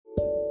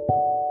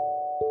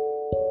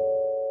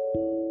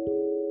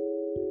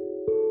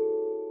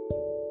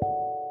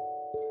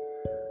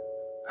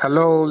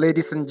Hello,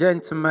 ladies and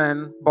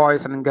gentlemen,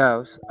 boys and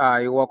girls.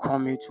 I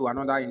welcome you to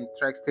another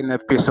interesting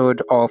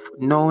episode of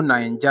No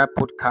Ninja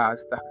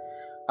Podcast.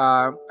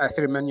 I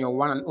still remain your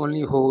one and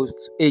only host,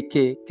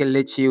 AK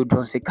Kelechi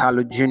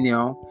Udonsekalo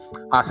Jr.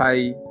 As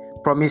I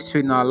promised you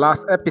in our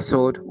last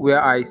episode,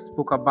 where I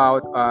spoke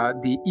about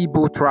the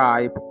Igbo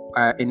tribe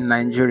in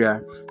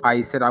Nigeria,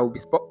 I said I will be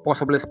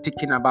possibly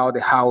speaking about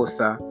the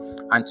Hausa,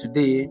 and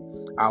today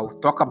I'll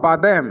talk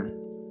about them.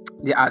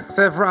 There are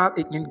several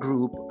ethnic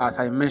groups, as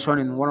I mentioned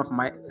in one of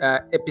my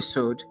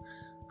episodes,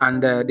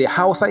 and the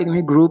Hausa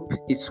ethnic group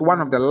is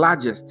one of the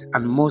largest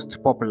and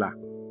most popular.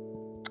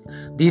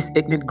 This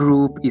ethnic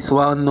group is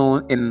well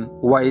known in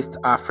West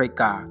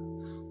Africa.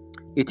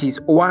 It is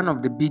one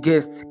of the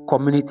biggest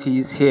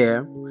communities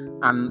here,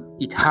 and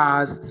it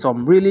has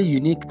some really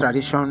unique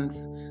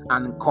traditions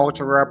and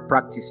cultural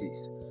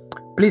practices.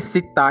 Please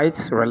sit tight,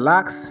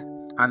 relax,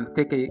 and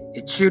take a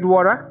chilled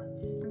water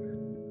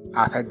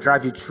as I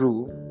drive you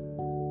through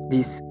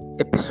this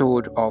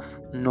episode of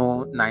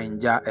No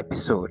Ninja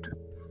episode.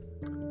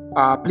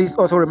 Please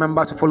also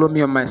remember to follow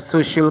me on my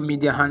social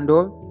media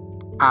handle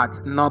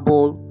at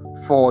Noble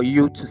for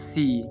you to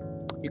see.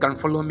 You can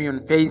follow me on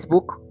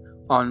Facebook,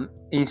 on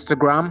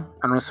Instagram,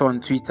 and also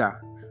on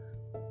Twitter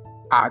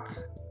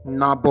at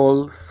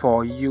Noble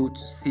for you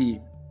to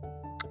see.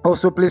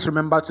 Also, please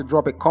remember to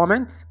drop a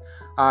comment.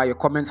 Your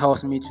comment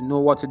helps me to know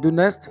what to do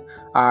next.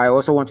 I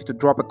also want you to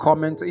drop a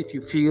comment if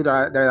you feel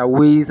that there are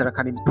ways that I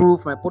can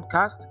improve my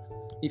podcast.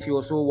 If you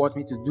also want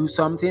me to do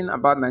something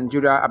about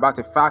Nigeria, about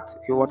a fact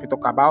you want me to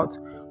talk about,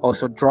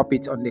 also drop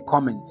it on the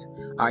comment.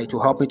 It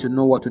will help me to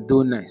know what to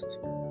do next.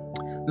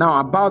 Now,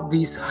 about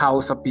these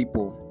Hausa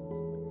people,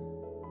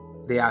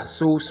 they are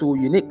so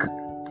unique.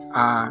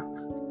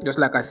 Just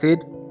like I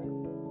said,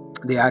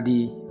 they are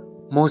the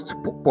most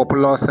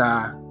populous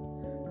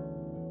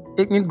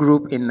ethnic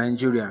group in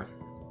Nigeria.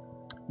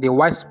 The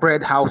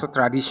widespread Hausa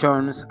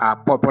traditions are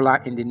popular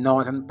in the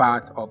northern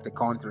part of the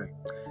country.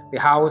 The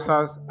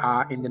Hausas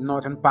are in the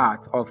northern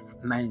part of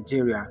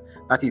Nigeria.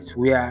 That is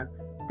where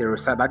they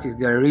reside. That is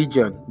their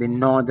region, the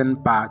northern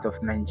part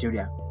of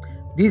Nigeria.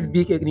 This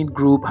big ethnic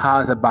group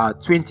has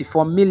about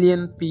 24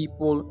 million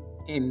people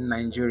in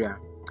Nigeria,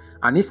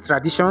 and its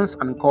traditions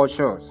and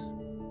cultures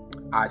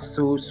are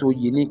so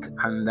unique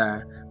and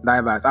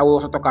diverse. I will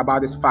also talk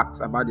about these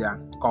facts about their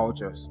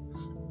cultures.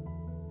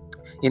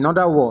 In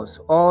other words,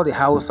 all the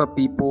Hausa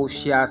people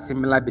share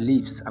similar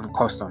beliefs and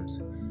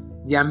customs.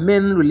 Their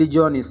main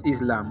religion is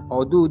Islam,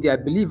 although they are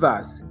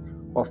believers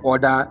of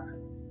other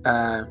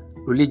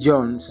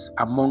religions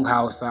among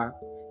Hausa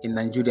in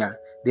Nigeria.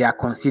 They are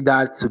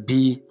considered to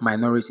be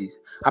minorities.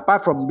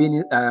 Apart from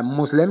being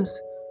Muslims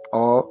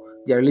or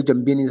their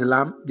religion being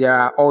Islam, there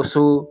are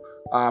also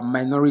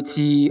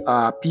minority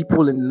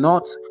people in the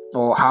north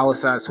or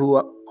Hausas who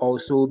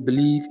also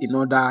believe in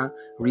other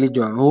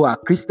religion, who are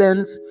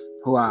Christians,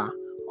 who are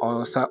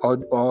also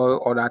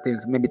or other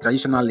things, maybe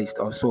traditionalists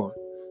also.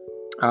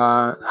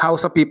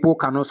 Hausa people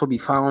can also be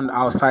found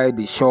outside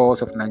the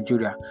shores of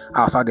Nigeria,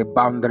 outside the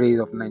boundaries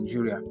of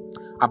Nigeria.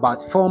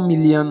 About 4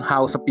 million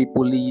Hausa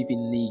people live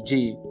in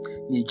Niger.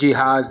 Niger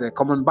has a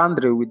common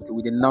boundary with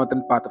the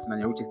northern part of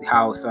Nigeria, which is the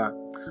Hausa.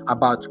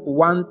 About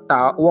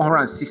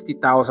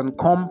 160,000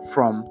 come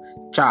from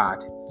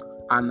Chad,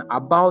 and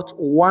about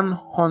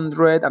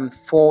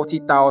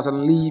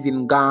 140,000 live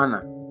in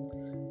Ghana.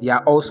 There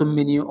are also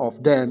many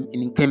of them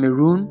in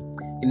Cameroon,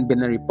 in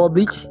Benin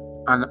Republic,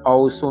 and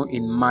also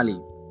in Mali.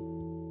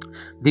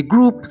 The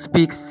group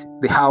speaks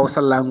the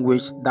Hausa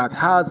language that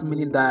has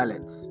many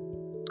dialects.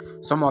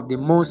 Some of the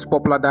most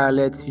popular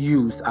dialects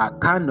used are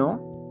Kano,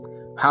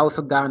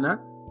 Hausa Ghana,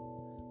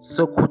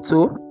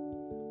 Sokoto,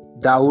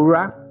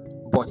 Daura,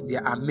 but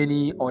there are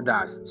many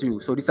others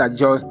too. So these are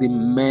just the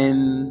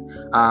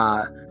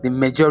the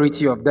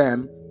majority of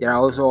them. There are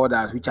also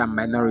others which are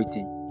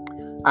minority.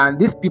 And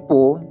these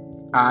people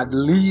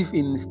live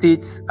in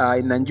states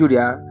in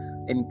Nigeria,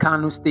 in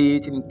Kano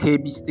State, in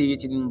Kebbi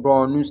State, in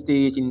Borno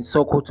State, in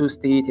Sokoto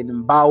State,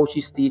 in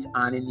Bauchi State,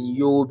 and in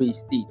Yobe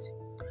State.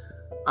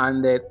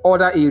 And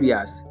other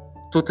areas,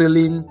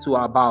 totaling to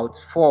about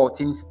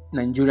 14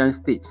 Nigerian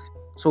states.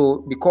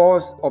 So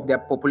because of their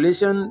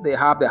population, they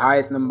have the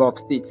highest number of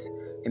states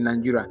in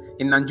Nigeria.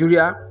 In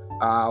Nigeria,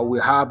 we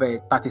have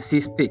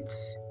 36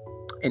 states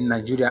in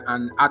Nigeria,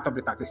 and out of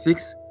the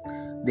 36,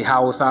 the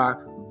Hausa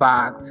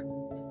bagged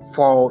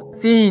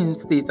 14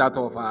 states out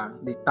of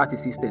the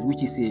 36 states,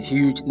 which is a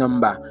huge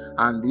number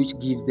and which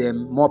gives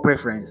them more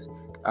preference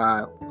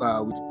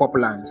with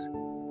populace.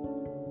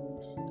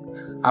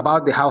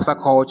 About the Hausa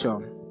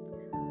culture,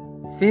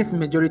 since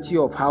majority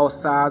of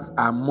Hausas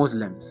are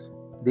Muslims,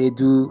 they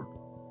do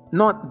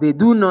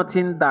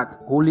nothing that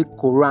Holy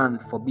Quran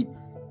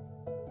forbids.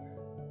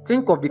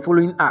 Think of the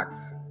following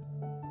acts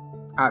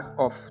as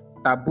of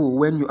taboo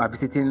when you are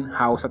visiting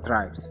Hausa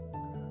tribes: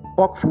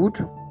 pork food,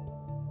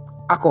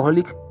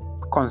 alcoholic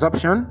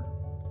consumption,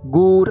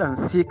 gold and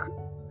silk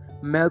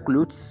male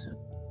clothes,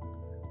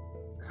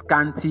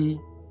 scanty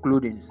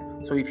clothing.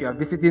 So if you are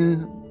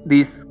visiting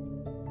this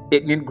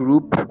ethnic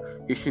group,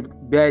 you should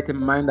bear it in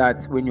mind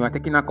that when you are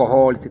taking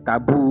alcohol, it's a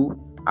taboo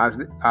as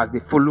they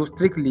follow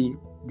strictly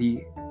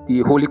the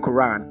Holy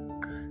Quran.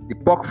 The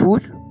pork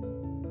food,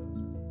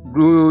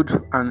 rude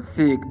and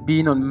sick,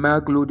 being on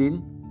male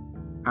clothing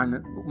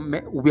and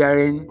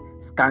wearing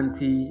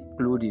scanty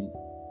clothing.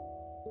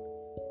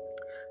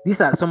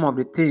 These are some of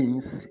the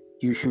things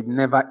you should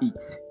never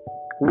eat,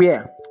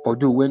 wear, or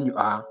do when you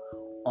are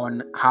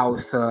on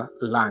Hausa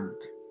land.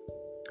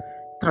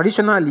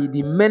 Traditionally,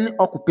 the main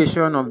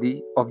occupation of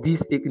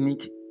this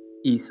ethnic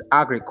is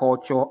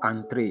agriculture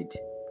and trade.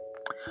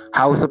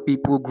 Hausa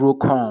people grow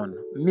corn,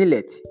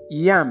 millet,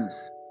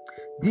 yams,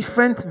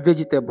 different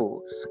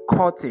vegetables,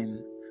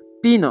 cotton,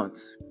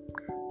 peanuts,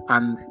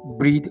 and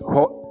breed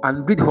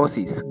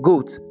horses,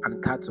 goats,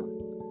 and cattle.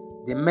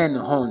 The men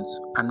hunt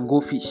and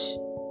go fish,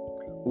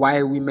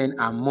 while women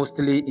are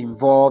mostly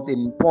involved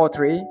in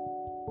pottery,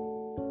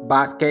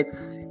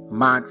 baskets,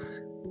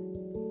 mats.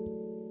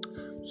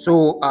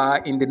 So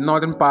in the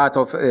northern part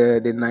of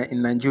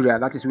in Nigeria,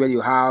 that is where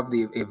you have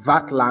a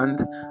vast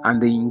land,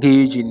 and they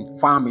engage in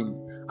farming.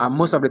 And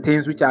most of the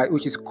things which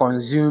is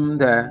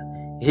consumed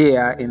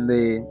here in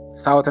the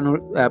southern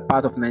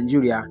part of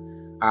Nigeria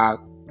are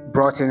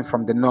brought in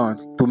from the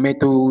north.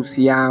 Tomatoes,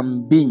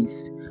 yam,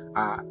 beans,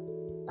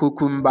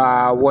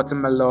 cucumber,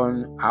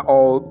 watermelon are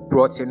all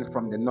brought in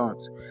from the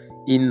north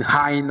in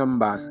high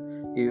numbers.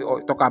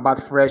 You talk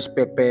about fresh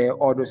pepper,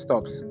 all those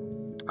stuffs.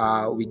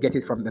 We get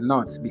it from the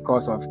north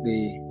because of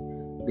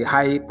the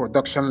high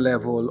production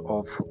level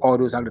of all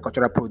those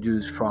agricultural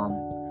produce from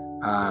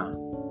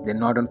the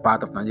northern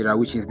part of Nigeria,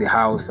 which is the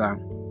Hausa.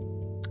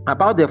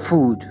 About the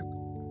food,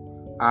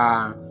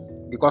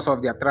 because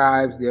of their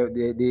tribes,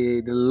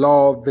 they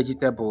love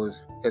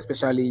vegetables,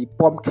 especially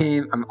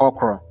pumpkin and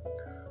okra,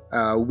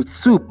 with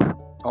soup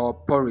or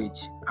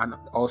porridge, and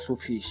also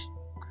fish.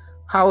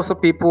 Hausa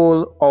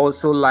people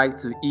also like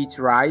to eat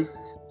rice,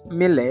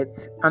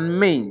 millet, and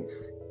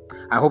maize.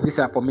 I hope these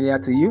are familiar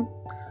to you.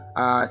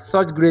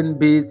 Such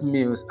grain-based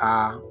meals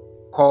are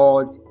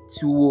called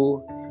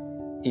tuwo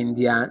in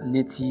their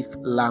native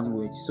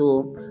language.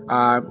 So,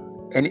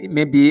 and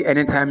maybe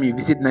anytime you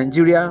visit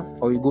Nigeria,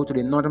 or you go to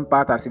the northern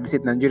part as you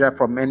visit Nigeria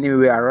from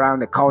anywhere around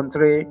the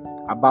country,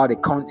 about the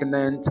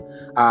continent,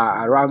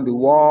 around the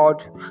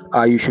world,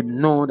 you should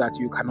know that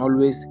you can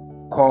always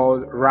call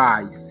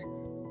rice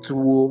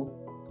tuwo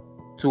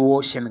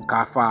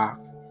shinkafa.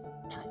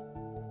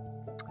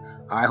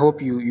 I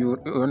hope you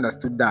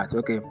understood that.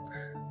 Okay.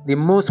 The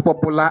most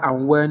popular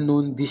and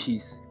well-known dish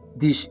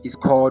is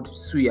called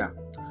suya.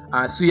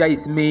 Suya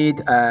is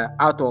made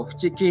out of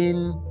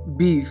chicken,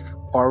 beef,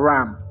 or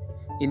ram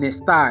in a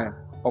style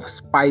of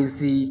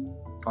spicy.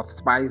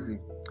 It's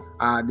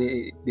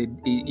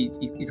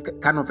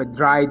kind of a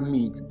dried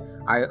meat.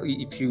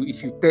 If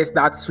you taste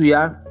that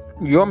suya,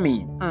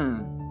 yummy.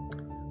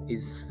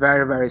 It's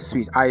very, very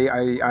sweet.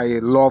 I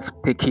love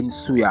taking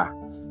suya.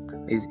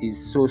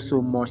 Is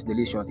so much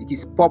delicious. It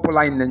is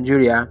popular in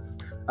Nigeria.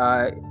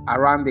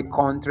 Around the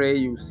country,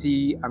 you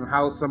see an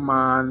Hausa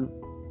man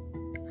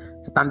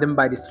standing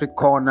by the street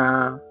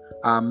corner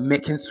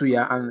making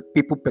suya, and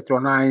people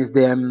patronize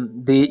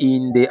them day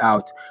in, day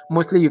out.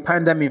 Mostly you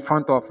find them in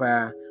front of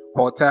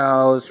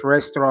hotels,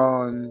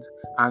 restaurants,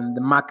 and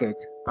the market,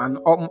 and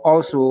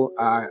also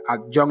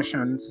at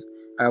junctions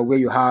where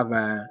you have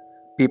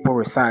people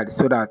reside,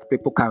 so that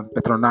people can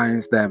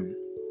patronize them.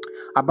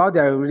 About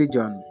their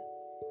religion,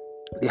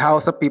 the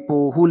Hausa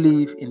people who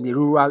live in the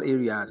rural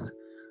areas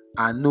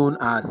are known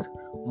as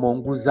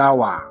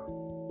Monguzawa.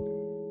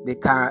 They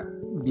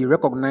can be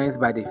recognized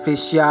by the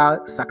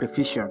facial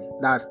sacrification,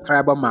 that's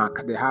tribal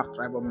mark. They have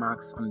tribal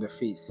marks on their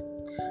face.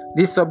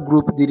 This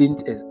subgroup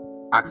didn't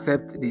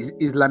accept the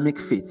Islamic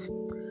faith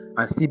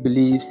and still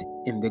believes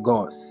in the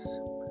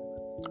gods.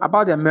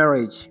 About their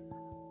marriage,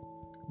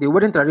 the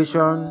wedding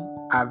tradition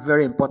are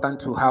very important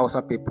to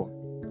Hausa people.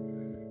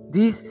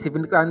 This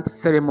significant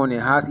ceremony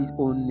has its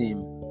own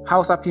name.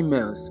 Hausa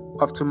females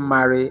often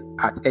marry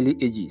at early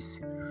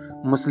ages,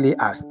 mostly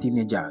as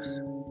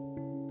teenagers.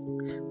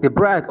 The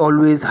bride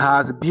always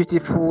has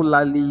beautiful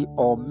lali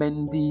or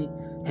mendi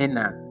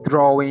henna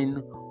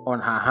drawing on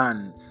her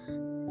hands.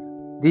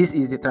 This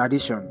is the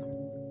tradition.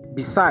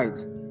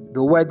 Besides,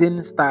 the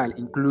wedding style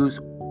includes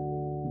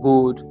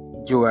gold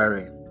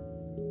jewelry.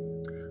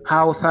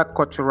 Hausa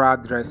cultural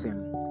dressing.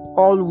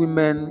 All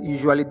women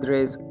usually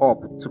dress up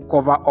to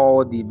cover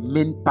all the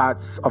main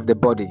parts of the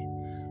body.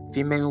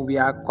 Female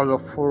wear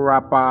colorful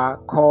wrapper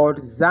called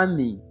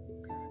zani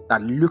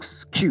that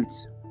looks cute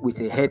with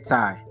a head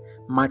tie,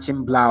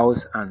 matching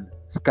blouse and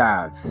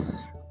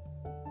scarves.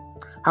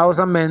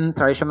 Hausa men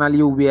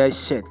traditionally wear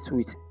shirts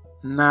with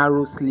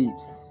narrow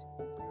sleeves.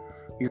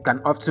 You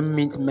can often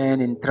meet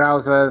men in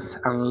trousers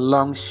and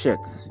long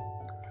shirts.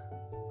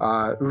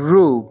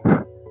 Robe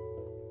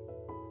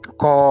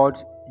called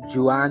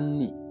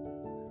juani.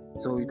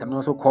 So you can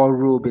also call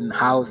robe in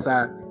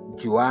Hausa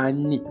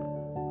juani,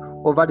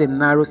 over the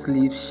narrow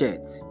sleeve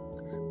shirt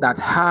that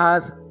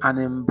has an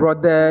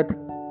embroidered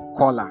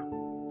collar.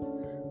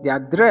 Their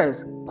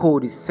dress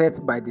code is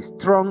set by the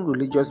strong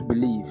religious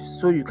belief,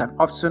 so you can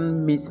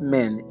often meet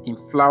men in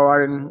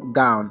flowering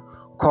gown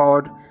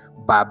called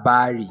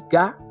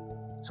Babariga.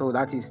 So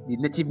that is the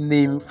native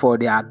name for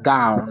their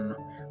gown,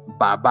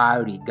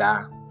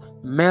 Babariga.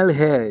 Male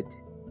head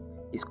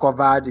is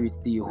covered with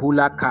the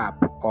hula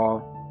cap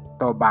or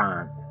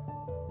turban.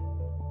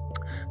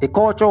 The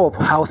culture of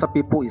Hausa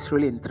people is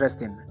really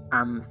interesting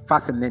and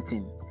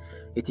fascinating.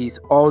 It is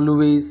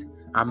always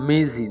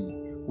amazing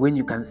when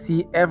you can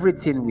see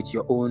everything with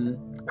your own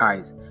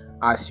eyes.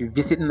 As you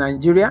visit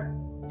Nigeria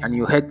and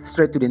you head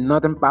straight to the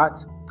northern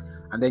part,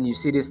 and then you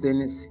see these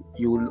things,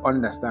 you will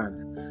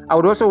understand. I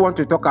would also want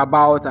to talk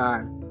about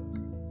a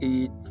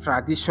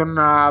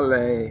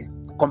traditional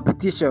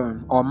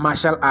competition or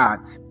martial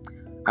art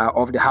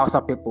of the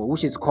Hausa people,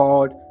 which is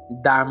called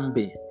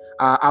Dambe.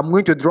 I'm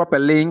going to drop a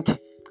link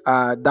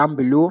down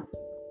below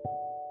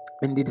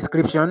in the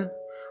description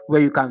where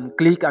you can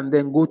click and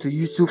then go to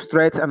YouTube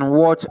straight and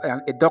watch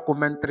a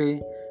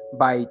documentary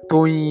by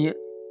Tony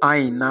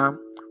Aina,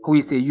 who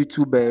is a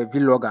YouTube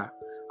vlogger,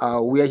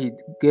 where he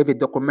gave a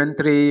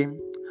documentary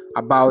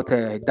about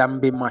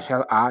Dambe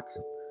martial arts.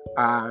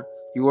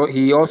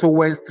 He also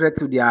went straight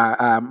to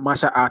their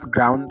martial art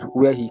ground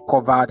where he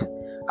covered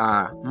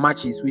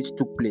matches which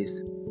took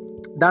place.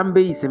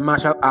 Dambe is a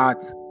martial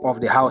art of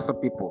the Hausa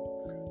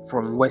people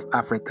from West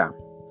Africa.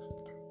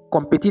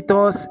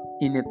 Competitors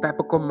in a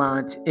typical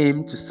match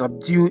aim to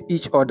subdue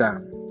each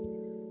other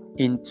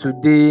in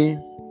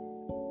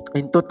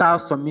total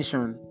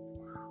submission,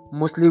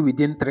 mostly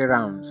within 3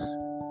 rounds.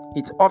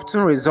 It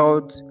often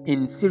results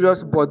in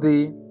serious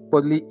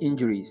bodily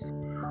injuries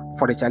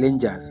for the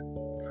challengers,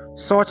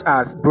 such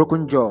as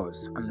broken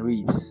jaws and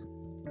ribs.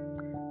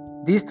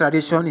 This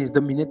tradition is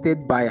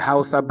dominated by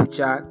Hausa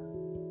Butcher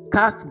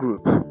caste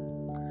group,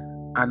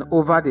 and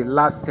over the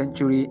last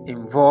century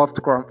involved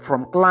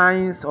from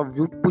clients of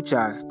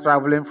butchers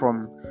traveling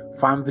from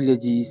farm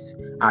villages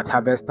at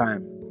harvest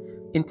time,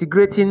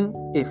 integrating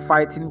a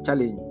fighting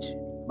challenge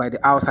by the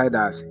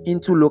outsiders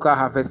into local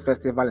harvest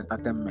festival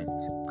entertainment.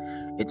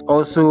 It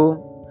also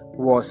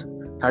was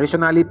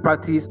traditionally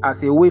practiced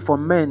as a way for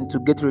men to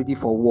get ready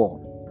for war,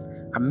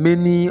 and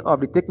many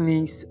of the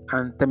techniques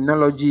and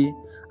terminology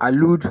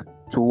allude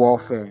to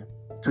warfare.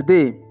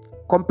 Today,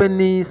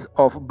 companies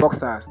of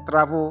boxers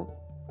travel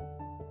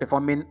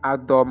performing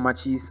outdoor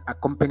matches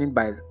accompanied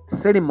by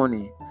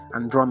ceremony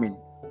and drumming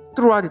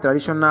throughout the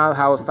traditional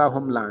Hausa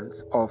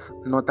homelands of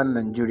northern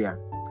Nigeria,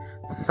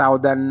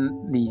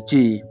 southern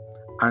Niger,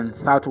 and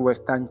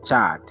southwestern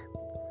Chad.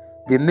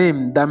 The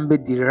name Dambe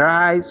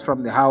derives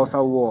from the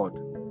Hausa word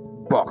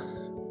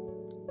box.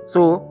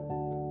 So,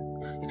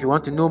 if you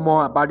want to know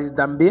more about this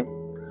Dambe,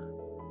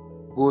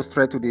 go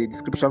straight to the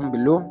description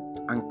below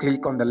and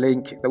click on the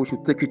link that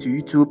will take you to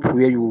YouTube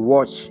where you will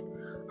watch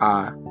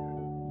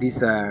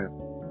this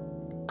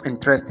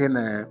interesting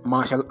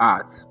martial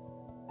arts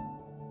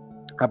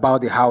about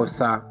the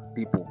Hausa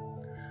people.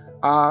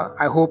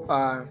 I hope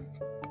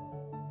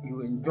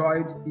you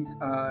enjoyed this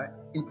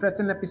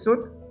interesting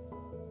episode.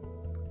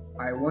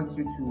 I want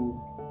you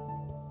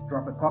to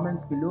drop a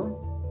comment below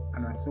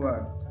and as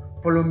well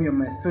follow me on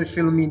my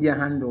social media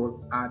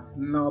handle at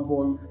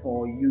Noble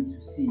for you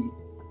to see.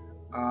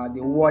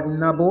 The word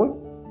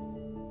Noble,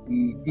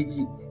 the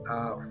digit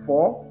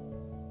 4,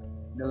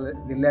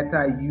 the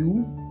letter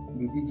U,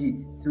 the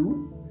digit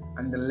 2,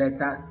 and the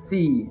letter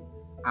C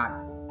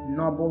at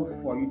Noble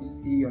for you to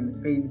see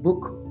on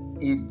Facebook,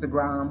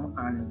 Instagram,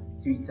 and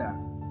Twitter.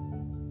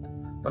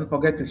 Don't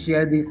forget to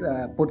share this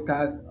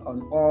podcast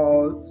on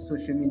all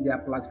social media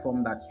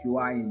platforms that you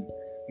are in.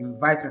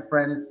 Invite your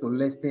friends to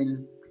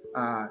listen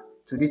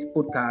to this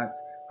podcast.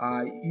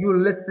 You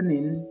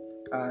listening,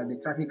 the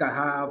traffic I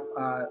have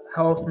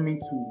helps me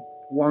to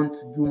want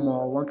to do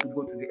more, want to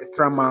go to the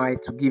extra mile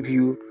to give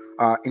you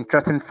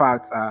interesting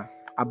facts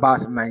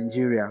about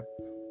Nigeria.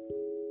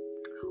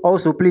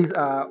 Also, please,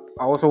 I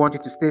also want you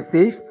to stay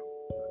safe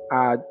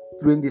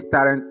during this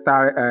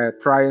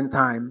trying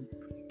time.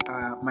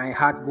 My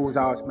heart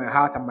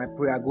and my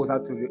prayer goes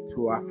out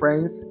to our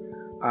friends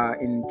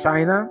in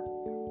China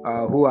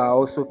who are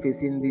also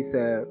facing this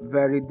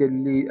very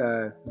deadly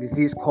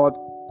disease called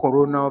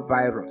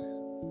coronavirus.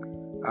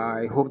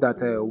 I hope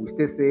that we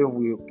stay safe,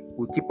 we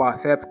keep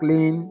ourselves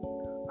clean,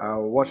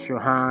 wash your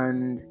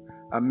hand,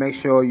 make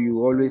sure you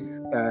always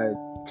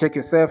check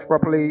yourself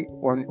properly.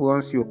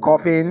 Once you're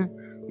coughing,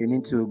 you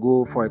need to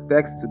go for a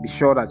test to be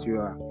sure that you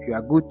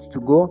are good to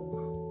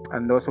go,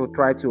 and also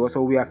try to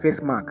also wear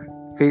face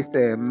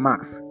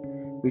masks,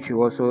 which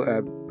will also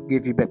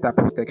give you better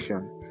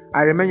protection.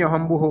 I remain your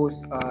humble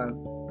host,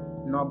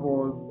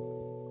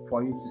 Noble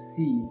for you to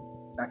see.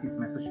 That is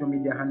my social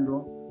media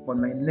handle, but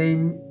my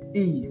name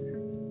is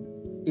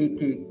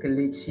A.K.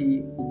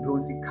 Kelechi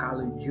Udozi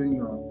Kalu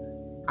Jr.,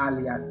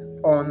 alias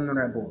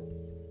Honorable.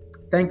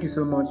 Thank you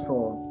so much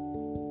for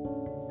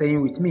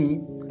staying with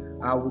me.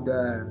 I would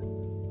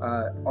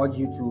urge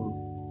you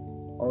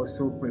to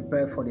also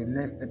prepare for the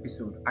next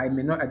episode. I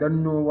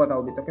don't know what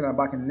I'll be talking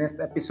about in the next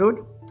episode,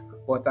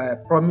 but I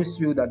promise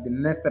you that the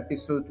next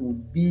episode will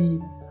be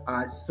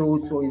are so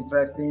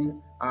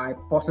interesting. I'll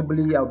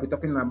be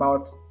talking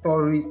about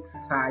tourist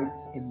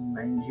sites in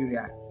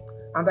Nigeria,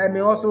 and I may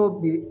also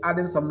be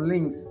adding some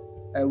links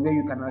where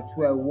you can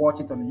actually watch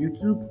it on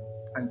YouTube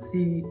and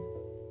see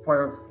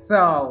for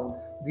yourself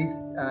this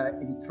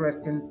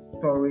interesting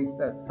tourist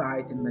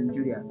site in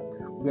Nigeria,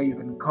 where you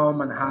can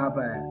come and have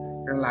a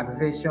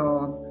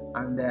relaxation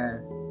and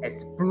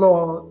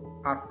explore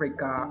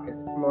Africa,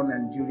 explore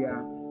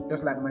Nigeria.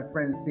 Just like my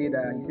friend said,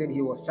 he said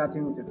he was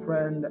chatting with a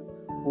friend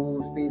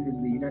who stays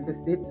in the United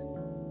States,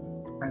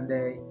 and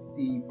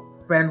the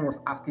friend was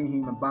asking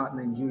him about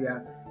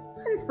Nigeria.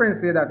 And his friend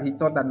said that he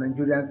thought that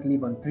Nigerians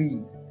live on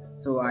trees.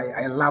 So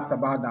I laughed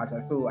about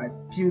that. So I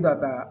feel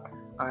that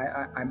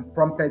I'm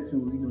prompted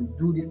to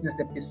do this next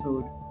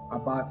episode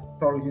about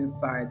tourism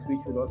sites, which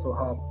will also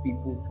help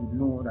people to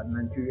know that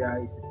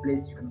Nigeria is a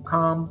place you can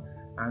come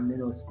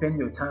and spend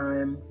your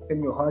time,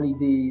 spend your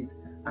holidays,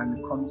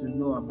 and come to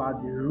know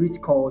about the rich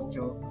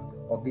culture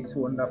of this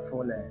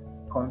wonderful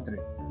country,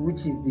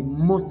 which is the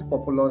most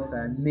populous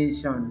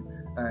nation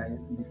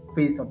in the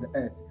face of the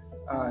earth.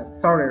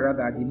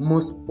 Rather, the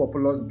most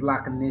populous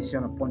black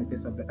nation upon the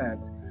face of the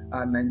earth.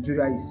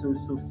 Nigeria is so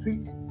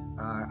sweet.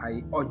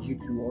 I urge you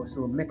to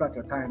also make out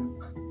your time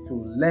to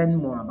learn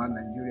more about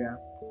Nigeria.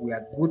 We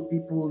are good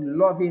people,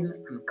 loving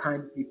and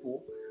kind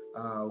people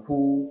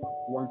who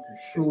want to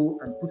show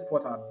and put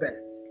forth our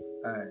best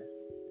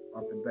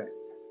of the best.